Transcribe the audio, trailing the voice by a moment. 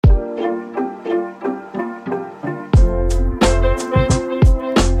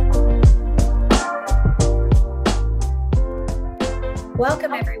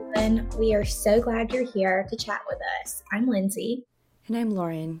We are so glad you're here to chat with us. I'm Lindsay. And I'm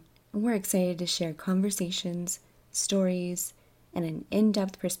Lauren, and we're excited to share conversations, stories, and an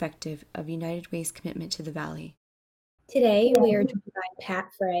in-depth perspective of United Way's commitment to the Valley. Today, we are joined by Pat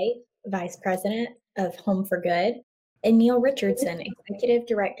Frey, Vice President of Home for Good, and Neil Richardson, Executive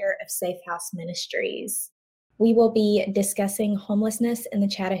Director of Safe House Ministries. We will be discussing homelessness in the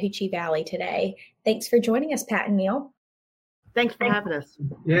Chattahoochee Valley today. Thanks for joining us, Pat and Neil. Thanks for having us.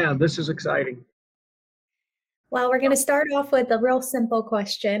 Yeah, this is exciting. Well, we're going to start off with a real simple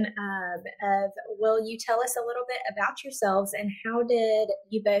question of will you tell us a little bit about yourselves and how did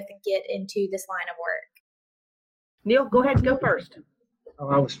you both get into this line of work? Neil, go ahead and go first. Oh,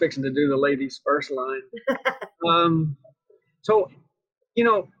 I was fixing to do the ladies first line. And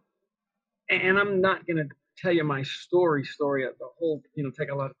I'm not going to tell you my story at the whole, take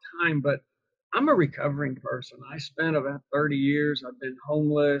a lot of time, but I'm a recovering person. I spent about 30 years. I've been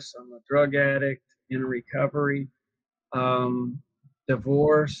homeless. I'm a drug addict in recovery,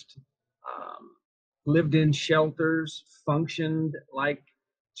 divorced, lived in shelters, functioned like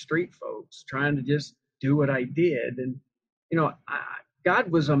street folks, trying to just do what I did. And, God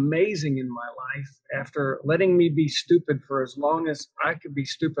was amazing in my life after letting me be stupid for as long as I could be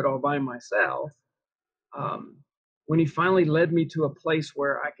stupid all by myself. When he finally led me to a place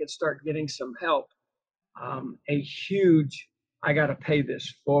where I could start getting some help, a huge, I got to pay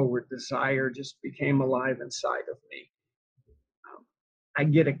this forward desire just became alive inside of me. I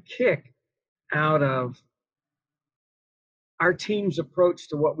get a kick out of our team's approach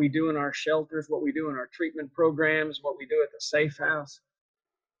to what we do in our shelters, what we do in our treatment programs, what we do at the Safe House.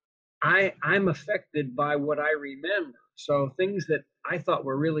 I'm affected by what I remember. So things that I thought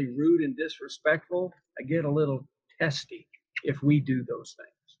were really rude and disrespectful, I get a little testy if we do those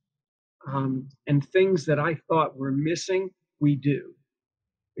things. And things that I thought were missing, we do.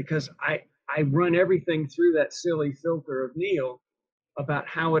 Because I run everything through that silly filter of Neil about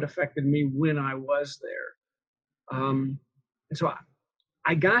how it affected me when I was there. And so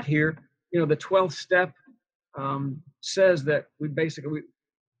I got here, the 12th step says that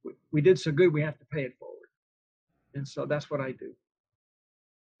we did so good, we have to pay it forward. And so that's what I do.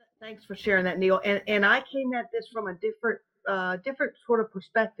 Thanks for sharing that, Neil. And I came at this from a different sort of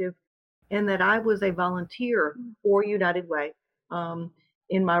perspective in that I was a volunteer for United Way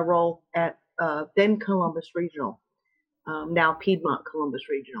in my role at then Columbus Regional, now Piedmont Columbus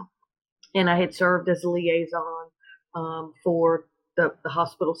Regional. And I had served as a liaison for the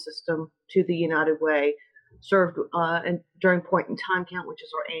hospital system to the United Way, served and during point in time count, which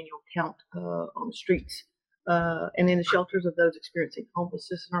is our annual count on the streets and in the shelters of those experiencing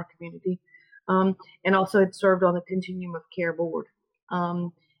homelessness in our community, and also had served on the Continuum of Care Board,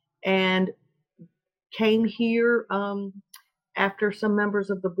 and came here after some members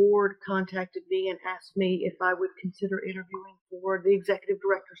of the board contacted me and asked me if I would consider interviewing for the executive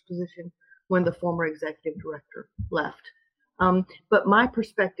director's position when the former executive director left. But my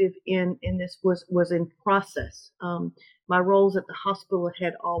perspective in this was in process. My roles at the hospital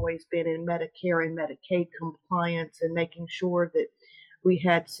had always been in Medicare and Medicaid compliance and making sure that we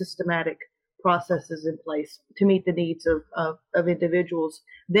had systematic processes in place to meet the needs of individuals,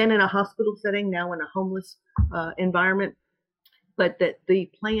 then in a hospital setting, now in a homeless environment, but that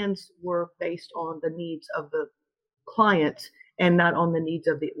the plans were based on the needs of the clients and not on the needs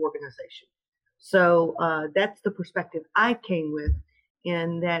of the organization. So that's the perspective I came with,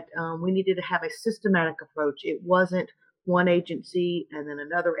 in that we needed to have a systematic approach. It wasn't one agency and then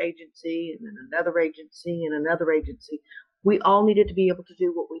another agency and then another agency and another agency. We all needed to be able to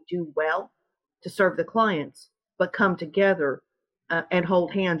do what we do well to serve the clients, but come together and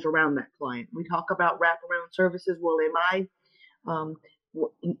hold hands around that client. We talk about wraparound services. Well,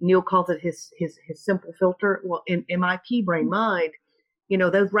 Neil calls it his simple filter. Well, in my pea brain mind,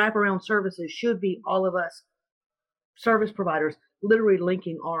 those wraparound services should be all of us service providers literally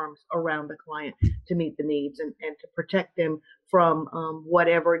linking arms around the client to meet the needs and to protect them from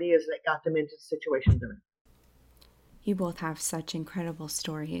whatever it is that got them into the situation they're in. You both have such incredible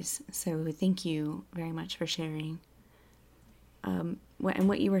stories, so thank you very much for sharing. And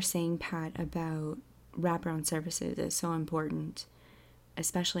what you were saying, Pat, about wraparound services is so important,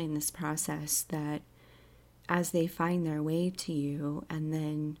 especially in this process, that as they find their way to you and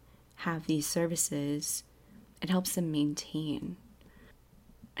then have these services, it helps them maintain.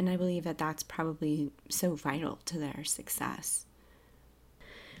 And I believe that that's probably so vital to their success.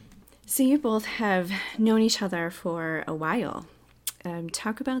 So you both have known each other for a while.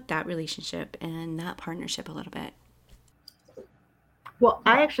 Talk about that relationship and that partnership a little bit. Well,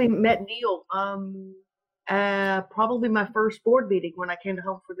 I actually met Neil probably my first board meeting when I came to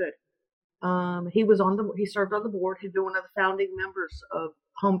Home for Good. He served on the board. He'd been one of the founding members of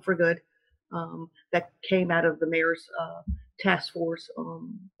Home for Good, that came out of the mayor's task force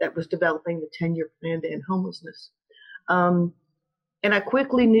that was developing the 10-year plan to end homelessness. And I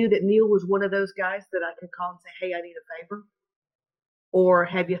quickly knew that Neil was one of those guys that I could call and say, hey, I need a favor. Or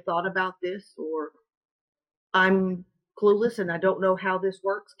have you thought about this? Or I'm clueless and I don't know how this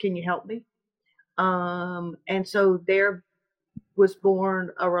works. Can you help me? And so there was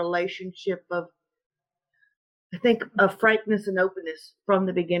born a relationship of, I think, of frankness and openness from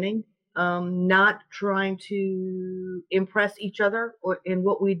the beginning, not trying to impress each other or in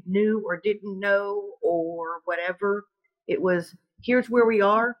what we knew or didn't know or whatever. It was, here's where we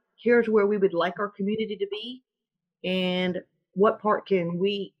are, here's where we would like our community to be, and what part can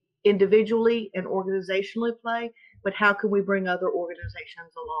we individually and organizationally play, but how can we bring other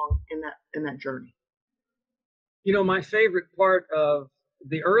organizations along in that journey? You know, my favorite part of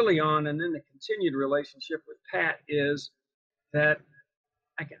the early on and then the continued relationship with Pat is that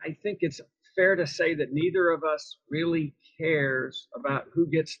I think it's fair to say that neither of us really cares about who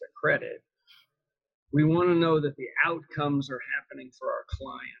gets the credit. We want to know that the outcomes are happening for our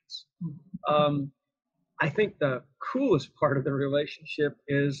clients. I think the coolest part of the relationship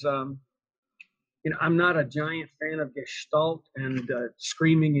is, I'm not a giant fan of Gestalt and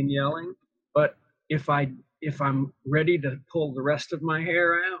screaming and yelling, but if I'm ready to pull the rest of my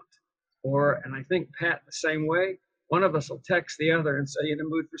hair out, and I think Pat the same way, one of us will text the other and say, you in the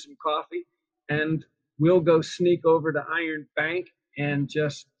mood for some coffee? And we'll go sneak over to Iron Bank and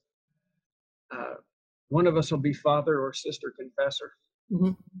just, one of us will be father or sister confessor.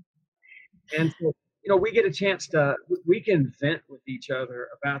 Mm-hmm. And so, we get a chance we can vent with each other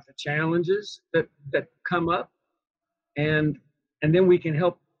about the challenges that come up, and then we can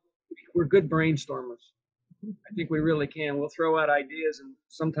help. We're good brainstormers. I think we really can. We'll throw out ideas, and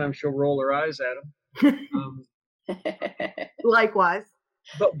sometimes she'll roll her eyes at them. Likewise.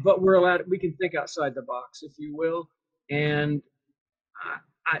 But we're allowed. We can think outside the box, if you will, and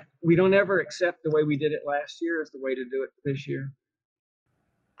we don't ever accept the way we did it last year as the way to do it this year.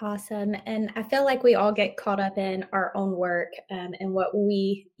 Awesome. And I feel like we all get caught up in our own work and what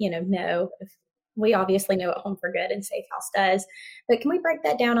we, know. We obviously know what Home for Good and Safe House does, but can we break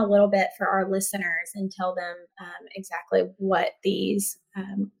that down a little bit for our listeners and tell them exactly what these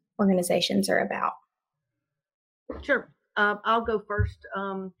organizations are about? Sure. I'll go first.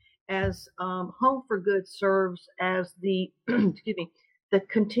 As Home for Good serves as the, the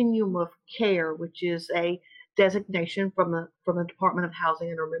continuum of care, which is a designation from the Department of Housing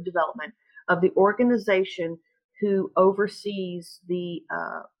and Urban Development of the organization who oversees the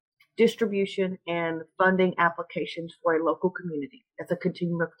distribution and funding applications for a local community. That's a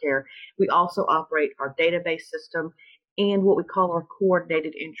continuum of care. We also operate our database system and what we call our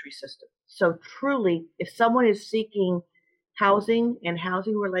coordinated entry system. So truly, if someone is seeking housing and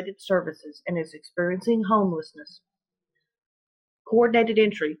housing related services and is experiencing homelessness, coordinated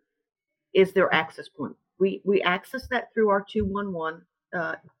entry is their access point. We access that through our 211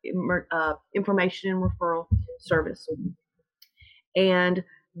 information and referral service. And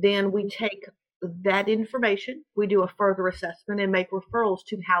then we take that information, we do a further assessment and make referrals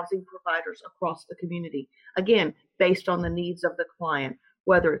to housing providers across the community. Again, based on the needs of the client,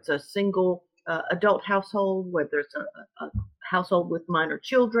 whether it's a single adult household, whether it's a household with minor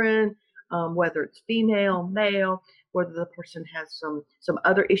children, whether it's female, male, whether the person has some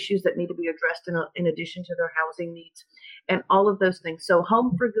other issues that need to be addressed in addition to their housing needs, and all of those things. So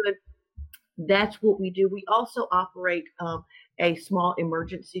Home for Good, that's what we do. We also operate a small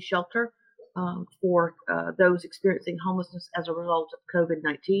emergency shelter for those experiencing homelessness as a result of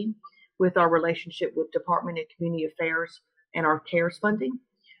COVID-19 with our relationship with Department of Community Affairs and our CARES funding.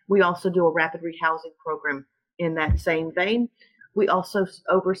 We also do a rapid rehousing program in that same vein. We also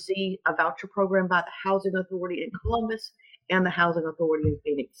oversee a voucher program by the Housing Authority in Columbus and the Housing Authority in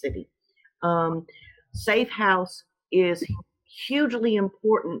Phoenix City. Safe House is hugely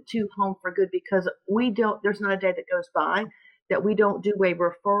important to Home for Good because there's not a day that goes by that we don't do a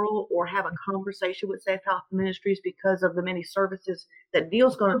referral or have a conversation with Safe House Ministries because of the many services that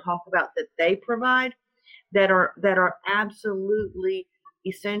Neil's going to talk about that they provide that are absolutely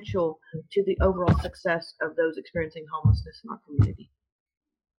essential to the overall success of those experiencing homelessness in our community.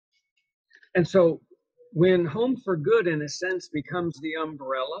 And so when Home for Good, in a sense, becomes the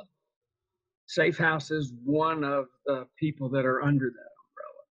umbrella, Safe House is one of the people that are under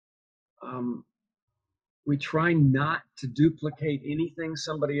that umbrella. We try not to duplicate anything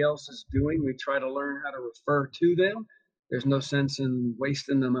somebody else is doing. We try to learn how to refer to them. There's no sense in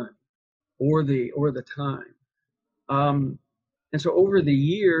wasting the money or the time. And so over the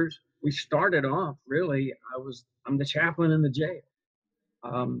years, we started off really, I'm the chaplain in the jail.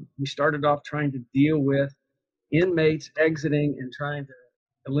 We started off trying to deal with inmates exiting and trying to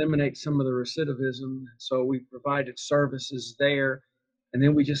eliminate some of the recidivism. So we provided services there. And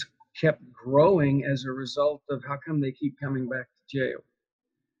then we just kept growing as a result of how come they keep coming back to jail.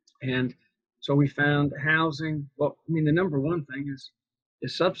 And so we found housing. Well, I mean, the number one thing is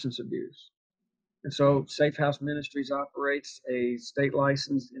substance abuse. And so Safe House Ministries operates a state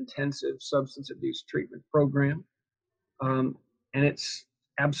licensed intensive substance abuse treatment program. And it's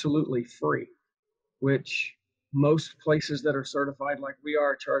absolutely free, which most places that are certified like we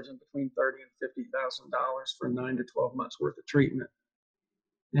are charging between $30,000 and $50,000 for 9 to 12 months worth of treatment.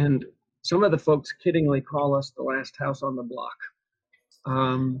 And some of the folks kiddingly call us the last house on the block.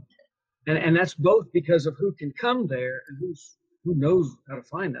 And that's both because of who can come there and who knows how to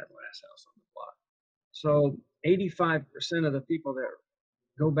find that last house on the block. So 85% of the people that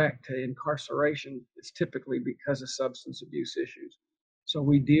go back to incarceration is typically because of substance abuse issues. So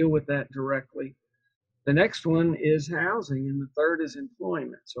we deal with that directly. The next one is housing, and the third is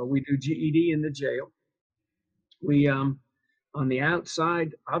employment. So we do GED in the jail. We, on the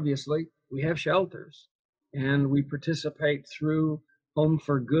outside, obviously, we have shelters, and we participate through Home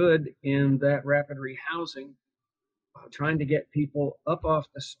for Good in that rapid rehousing, trying to get people up off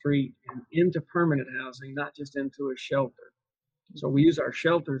the street and into permanent housing, not just into a shelter. So we use our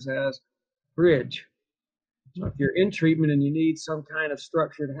shelters as bridge. So if you're in treatment and you need some kind of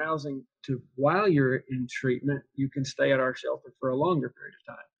structured housing while you're in treatment, you can stay at our shelter for a longer period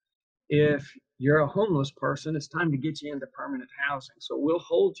of time. If you're a homeless person, it's time to get you into permanent housing. So we'll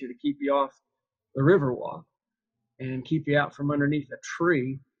hold you to keep you off the Riverwalk and keep you out from underneath a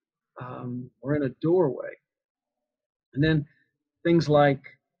tree or in a doorway. And then things like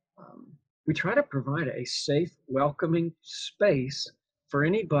we try to provide a safe, welcoming space for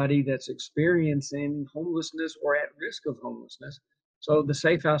anybody that's experiencing homelessness or at risk of homelessness. So the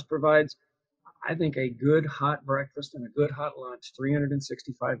Safe House provides, I think, a good hot breakfast and a good hot lunch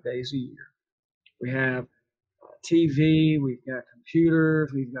 365 days a year. We have TV, we've got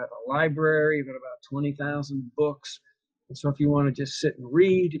computers, we've got a library, we've got about 20,000 books. And so if you want to just sit and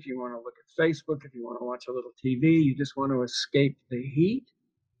read, if you want to look at Facebook, if you want to watch a little TV, you just want to escape the heat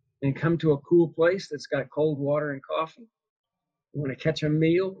and come to a cool place that's got cold water and coffee. You want to catch a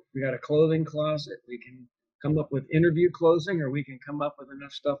meal, we got a clothing closet. We can come up with interview clothing, or we can come up with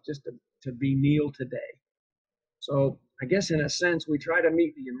enough stuff just to be meal today. So I guess in a sense, we try to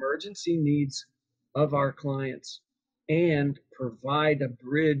meet the emergency needs of our clients and provide a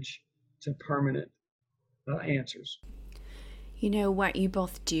bridge to permanent answers. You know, what you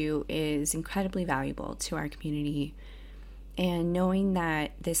both do is incredibly valuable to our community. And knowing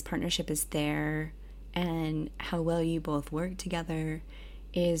that this partnership is there and how well you both work together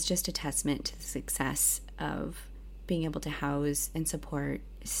is just a testament to the success of being able to house and support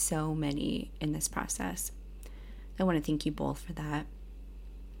so many in this process. I want to thank you both for that.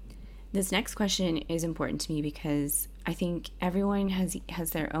 This next question is important to me because I think everyone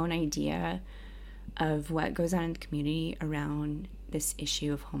has their own idea of what goes on in the community around this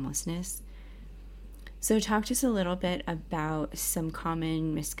issue of homelessness. So talk to us a little bit about some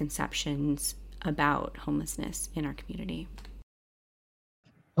common misconceptions about homelessness in our community.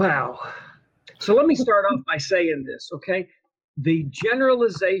 Wow. So let me start off by saying this, okay? The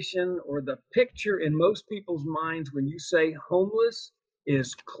generalization or the picture in most people's minds when you say homeless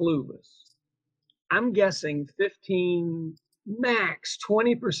is clueless. I'm guessing 15, max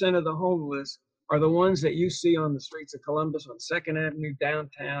 20% of the homeless are the ones that you see on the streets of Columbus, on 2nd Avenue,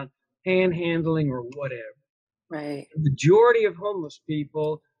 downtown, panhandling or whatever. Right. The majority of homeless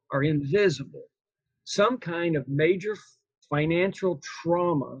people are invisible. Some kind of major financial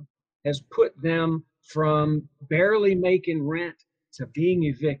trauma has put them from barely making rent to being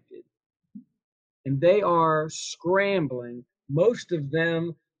evicted. And they are scrambling. Most of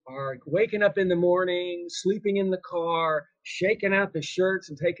them are waking up in the morning, sleeping in the car, shaking out the shirts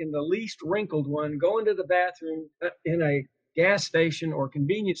and taking the least wrinkled one, going to the bathroom in a gas station or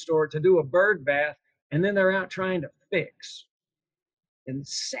convenience store to do a bird bath, and then they're out trying to fix. And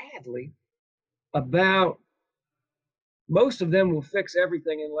sadly, about most of them will fix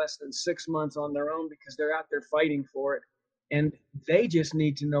everything in less than 6 months on their own because they're out there fighting for it, and they just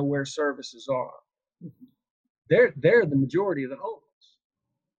need to know where services are. They're the majority of the homeless.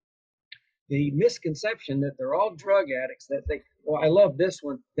 The misconception that they're all drug addicts, that I love this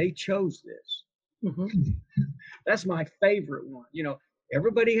one, they chose this. Mm-hmm. That's my favorite one. You know,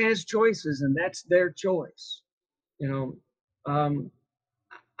 everybody has choices, and that's their choice. You know,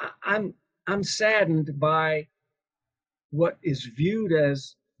 I'm saddened by what is viewed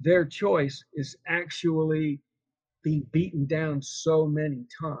as their choice is actually being beaten down so many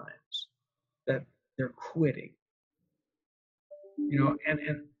times that they're quitting.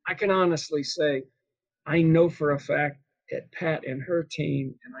 And I can honestly say, I know for a fact that Pat and her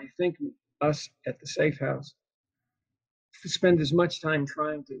team, and I think us at the Safe House, spend as much time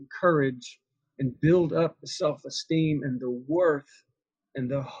trying to encourage and build up the self-esteem and the worth and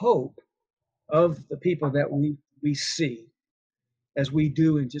the hope of the people that we see as we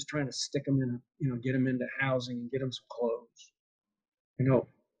do in just trying to stick them in, get them into housing and get them some clothes,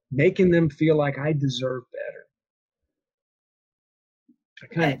 making them feel like I deserve better. I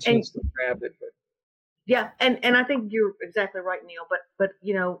kind of chased the rabbit, but yeah, and I think you're exactly right, Neil. But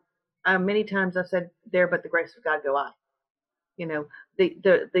many times I said, "There, but the grace of God go I."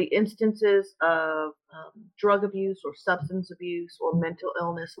 The instances of drug abuse or substance abuse or mental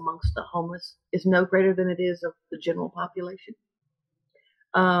illness amongst the homeless is no greater than it is of the general population.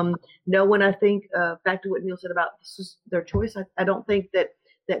 No, when I think back to what Neil said about this is their choice, I don't think that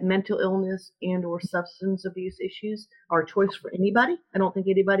mental illness and or substance abuse issues are a choice for anybody. I don't think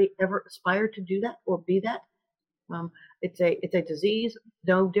anybody ever aspired to do that or be that. It's a disease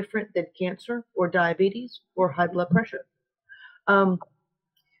no different than cancer or diabetes or high blood pressure.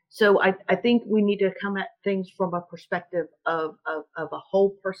 So I think we need to come at things from a perspective of a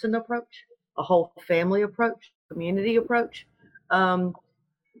whole person approach, a whole family approach, community approach.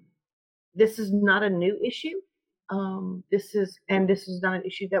 This is not a new issue. This is not an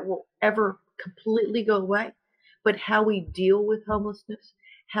issue that will ever completely go away. But how we deal with homelessness,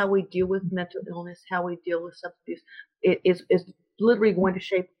 how we deal with mental illness, how we deal with substance abuse, is literally going to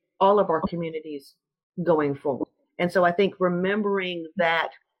shape all of our communities going forward. And so I think remembering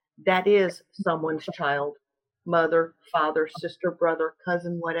that is someone's child, mother, father, sister, brother,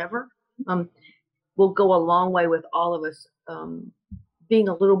 cousin, whatever, will go a long way with all of us being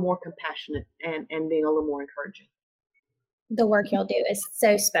a little more compassionate and being a little more encouraging. The work y'all do is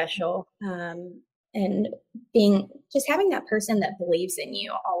so special. And having that person that believes in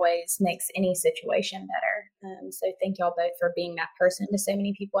you always makes any situation better. So thank y'all both for being that person to so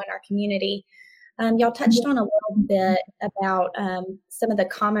many people in our community. Y'all touched on a little bit about some of the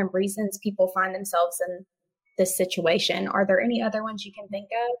common reasons people find themselves in this situation. Are there any other ones you can think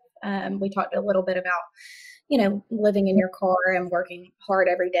of? We talked a little bit about, living in your car and working hard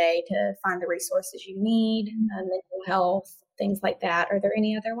every day to find the resources you need, mental health, things like that. Are there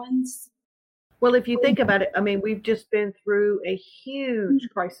any other ones? Well, if you think about it, I mean, we've just been through a huge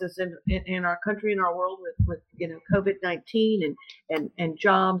crisis in our country and our world with COVID-19 and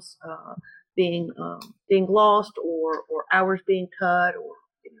jobs being lost or hours being cut or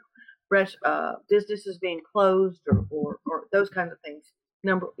businesses being closed or those kinds of things.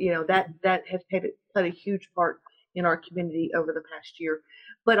 That has played a huge part in our community over the past year.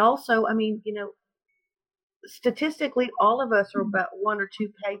 But also, I mean, statistically, all of us are about 1 or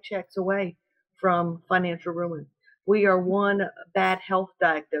 2 paychecks away from financial ruin. We are one bad health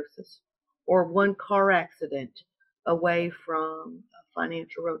diagnosis or one car accident away from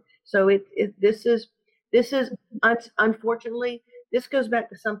financial ruin. So this is unfortunately, this goes back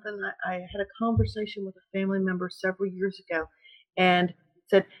to something I had a conversation with a family member several years ago, and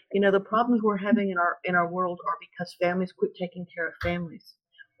said, the problems we're having in our world are because families quit taking care of families.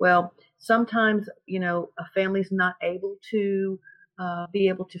 Well, sometimes a family's not able to be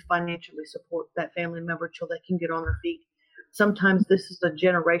able to financially support that family member till they can get on their feet. Sometimes this is a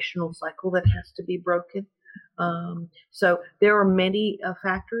generational cycle that has to be broken. So there are many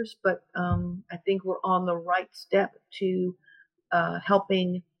factors, but I think we're on the right step to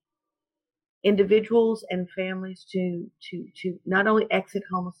helping individuals and families to not only exit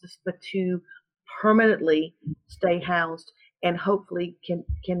homelessness, but to permanently stay housed and hopefully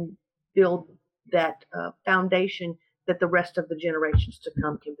can build that foundation that the rest of the generations to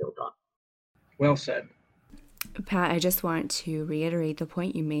come can build on. Well said. Pat, I just want to reiterate the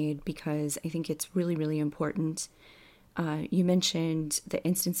point you made because I think it's really, really important. You mentioned the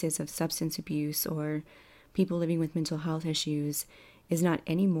instances of substance abuse or people living with mental health issues is not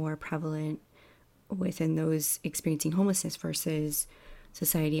any more prevalent within those experiencing homelessness versus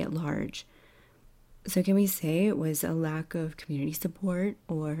society at large. So can we say it was a lack of community support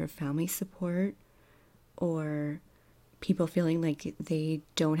or family support or people feeling like they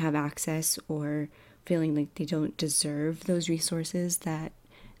don't have access or feeling like they don't deserve those resources that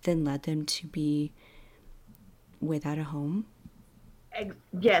then led them to be without a home?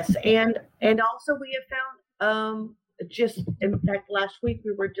 Yes, and also we have found just in fact last week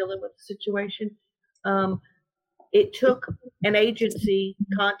we were dealing with a situation. It took an agency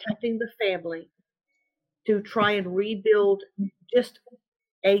contacting the family to try and rebuild just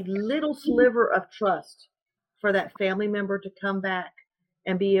a little sliver of trust for that family member to come back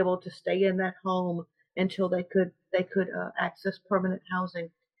and be able to stay in that home until they could access permanent housing.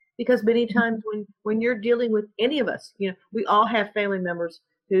 Because many times when you're dealing with any of us, we all have family members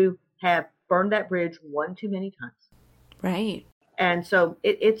who have burned that bridge one too many times. Right. And so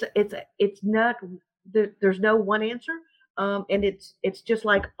it's not, there's no one answer. And it's just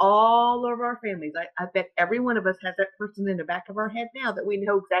like all of our families. I bet every one of us has that person in the back of our head now that we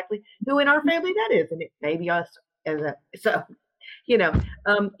know exactly who in our family that is, and it may be us so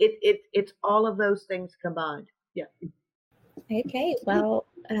it's all of those things combined. Yeah. Okay, well,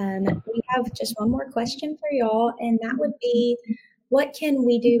 we have just one more question for y'all, and that would be, what can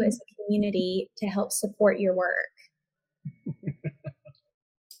we do as a community to help support your work?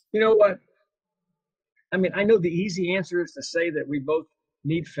 You know what? I mean, I know the easy answer is to say that we both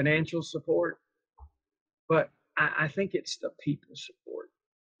need financial support, but I think it's the people support.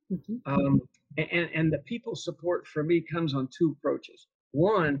 Mm-hmm. And the people support for me comes on two approaches.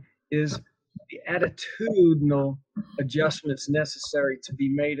 One is the attitudinal adjustments necessary to be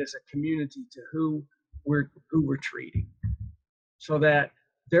made as a community to who we're treating, so that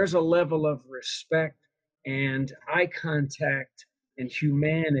there's a level of respect and eye contact and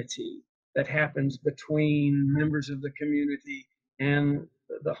humanity that happens between members of the community and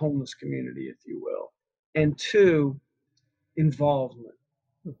the homeless community, if you will. And two, involvement.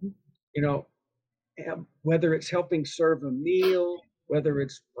 Mm-hmm. Whether it's helping serve a meal, whether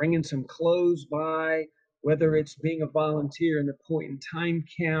it's bringing some clothes by, whether it's being a volunteer in the point in time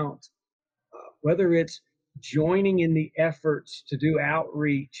count, whether it's joining in the efforts to do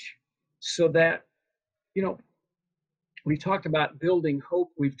outreach, so that, we've talked about building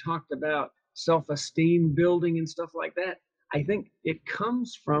hope, we've talked about self-esteem building and stuff like that. I think it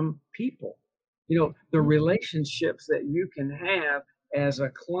comes from people, the relationships that you can have as a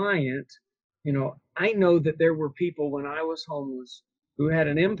client. I know that there were people when I was homeless who had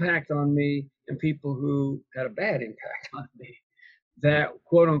an impact on me, and people who had a bad impact on me that,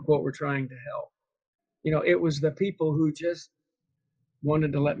 quote unquote, were trying to help. It was the people who just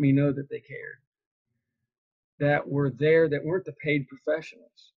wanted to let me know that they cared, that were there, that weren't the paid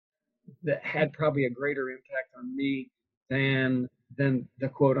professionals, that had probably a greater impact on me than the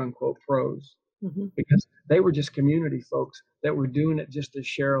quote unquote pros. Mm-hmm. Because they were just community folks that were doing it just to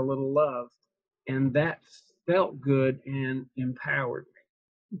share a little love. And that felt good and empowered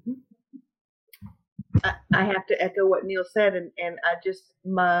me. Mm-hmm. I have to echo what Neil said, and I just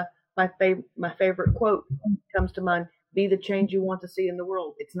my favorite quote comes to mind: "Be the change you want to see in the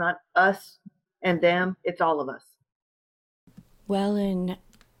world." It's not us and them; it's all of us. Well, and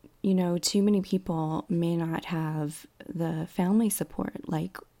too many people may not have the family support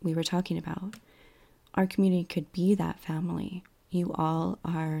like we were talking about. Our community could be that family. You all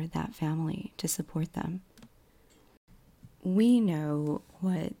are that family to support them. We know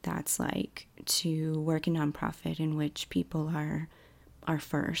what that's like to work in a nonprofit in which people are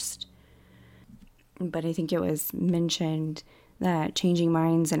first. But I think it was mentioned that changing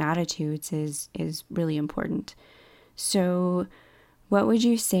minds and attitudes is really important. So what would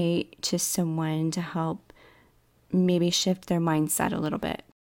you say to someone to help maybe shift their mindset a little bit?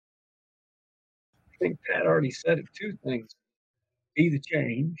 I think Pat already said it. Two things: be the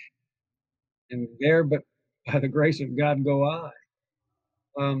change, and there, but by the grace of God, go I.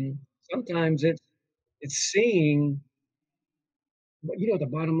 Sometimes it's seeing, but the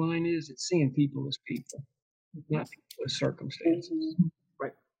bottom line is, it's seeing people as people, not people as circumstances.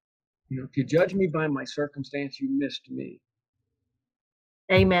 Right. If you judge me by my circumstance, you missed me.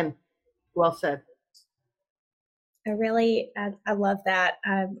 Amen. Well said. I love that.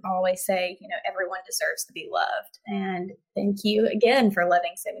 I always say, everyone deserves to be loved. And thank you again for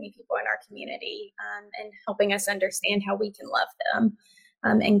loving so many people in our community, and helping us understand how we can love them,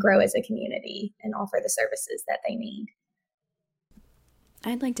 and grow as a community and offer the services that they need.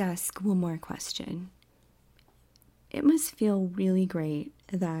 I'd like to ask one more question. It must feel really great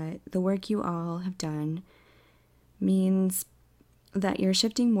that the work you all have done means that you're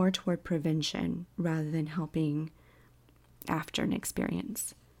shifting more toward prevention rather than helping after an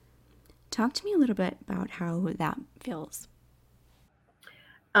experience. Talk to me a little bit about how that feels.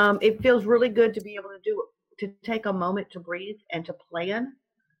 It feels really good to be able to take a moment to breathe and to plan,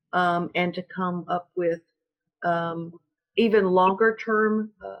 and to come up with even longer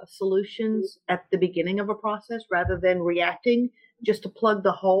term solutions at the beginning of a process, rather than reacting just to plug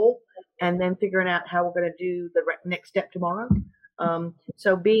the hole and then figuring out how we're going to do the next step tomorrow.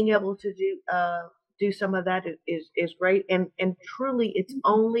 So being able to do some of that is great. And truly, it's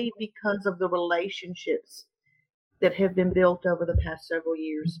only because of the relationships that have been built over the past several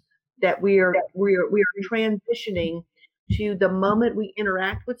years, that we are transitioning to the moment we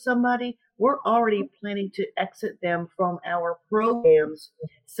interact with somebody, we're already planning to exit them from our programs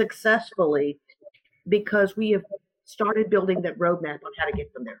successfully because we have started building that roadmap on how to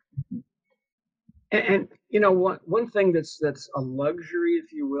get them there. And one thing that's a luxury,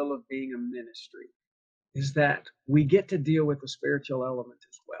 if you will, of being a ministry is that we get to deal with the spiritual element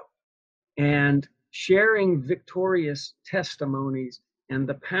as well. And sharing victorious testimonies and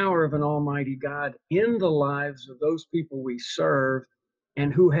the power of an almighty God in the lives of those people we serve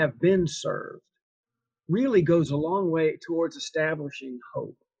and who have been served really goes a long way towards establishing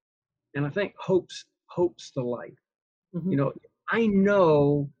hope. And I think hope's the light. Mm-hmm. I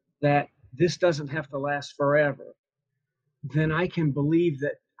know that this doesn't have to last forever. Then I can believe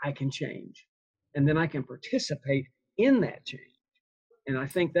that I can change. And then I can participate in that change. And I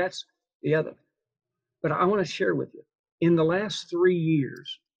think that's the other. But I want to share with you, in the last 3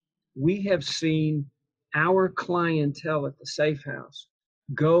 years, we have seen our clientele at the Safe House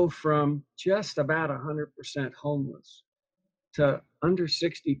go from just about 100% homeless to under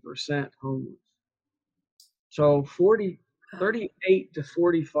 60% homeless. So 38 to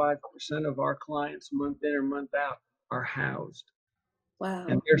 45% of our clients month in or month out are housed. Wow.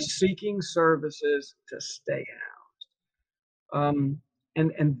 And they're seeking services to stay housed.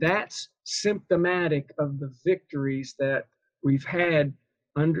 And that's symptomatic of the victories that we've had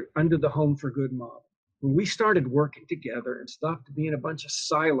under the Home for Good model. When we started working together and stopped being a bunch of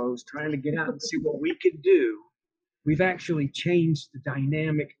silos trying to get out and see what we could do, we've actually changed the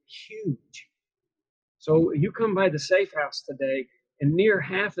dynamic huge. So you come by the Safe House today, and near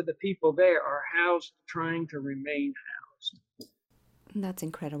half of the people there are housed, trying to remain housed. That's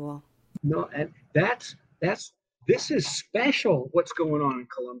incredible. No, and this is special. What's going on in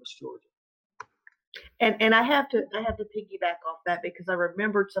Columbus, Georgia? And I have to piggyback off that because I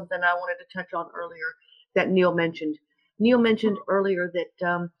remembered something I wanted to touch on earlier that Neil mentioned. Neil mentioned earlier that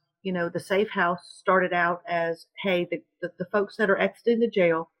the Safe House started out as, hey, the folks that are exiting the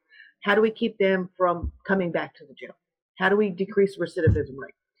jail, how do we keep them from coming back to the jail? How do we decrease the recidivism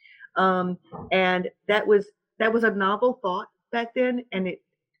rate? And that was a novel thought back then. And it,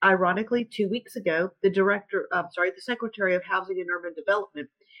 ironically, 2 weeks ago, the Secretary of Housing and Urban Development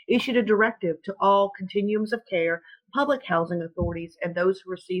issued a directive to all continuums of care, public housing authorities, and those who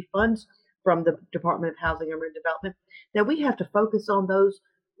receive funds from the Department of Housing and Urban Development that we have to focus on those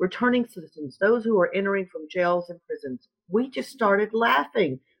returning citizens, those who are entering from jails and prisons. We just started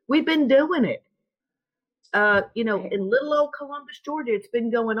laughing. We've been doing it. In little old Columbus, Georgia, it's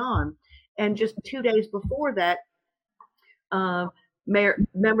been going on. And just 2 days before that,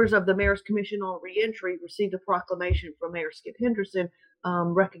 members of the Mayor's Commission on Reentry received a proclamation from Mayor Skip Henderson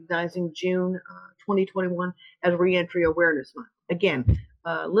recognizing June 2021 as Reentry Awareness Month. Again,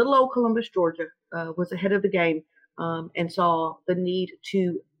 little old Columbus, Georgia was ahead of the game and saw the need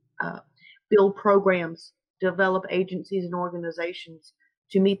to build programs, develop agencies and organizations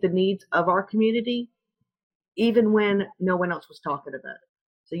to meet the needs of our community, even when no one else was talking about it.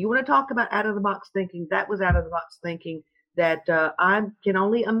 So you want to talk about out-of-the-box thinking? That was out-of-the-box thinking that I can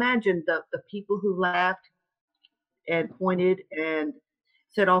only imagine the people who laughed and pointed and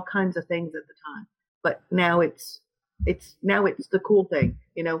said all kinds of things at the time. But now it's the cool thing,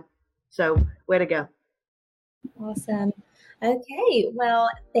 So way to go. Awesome. Okay. Well,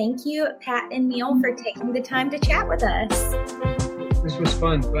 thank you, Pat and Neil, for taking the time to chat with us. This was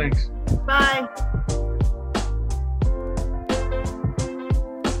fun. Thanks. Bye.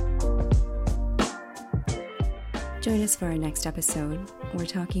 Join us for our next episode. We're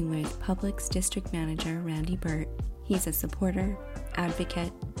talking with Publix District Manager Randy Burt. He's a supporter,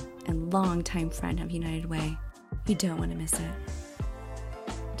 advocate, and longtime friend of United Way. You don't want to miss it.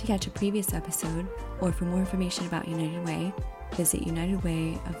 To catch a previous episode, or for more information about United Way, visit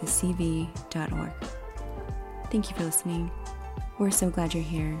unitedwayofthecv.org. Thank you for listening. We're so glad you're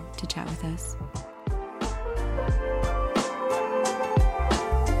here to chat with us.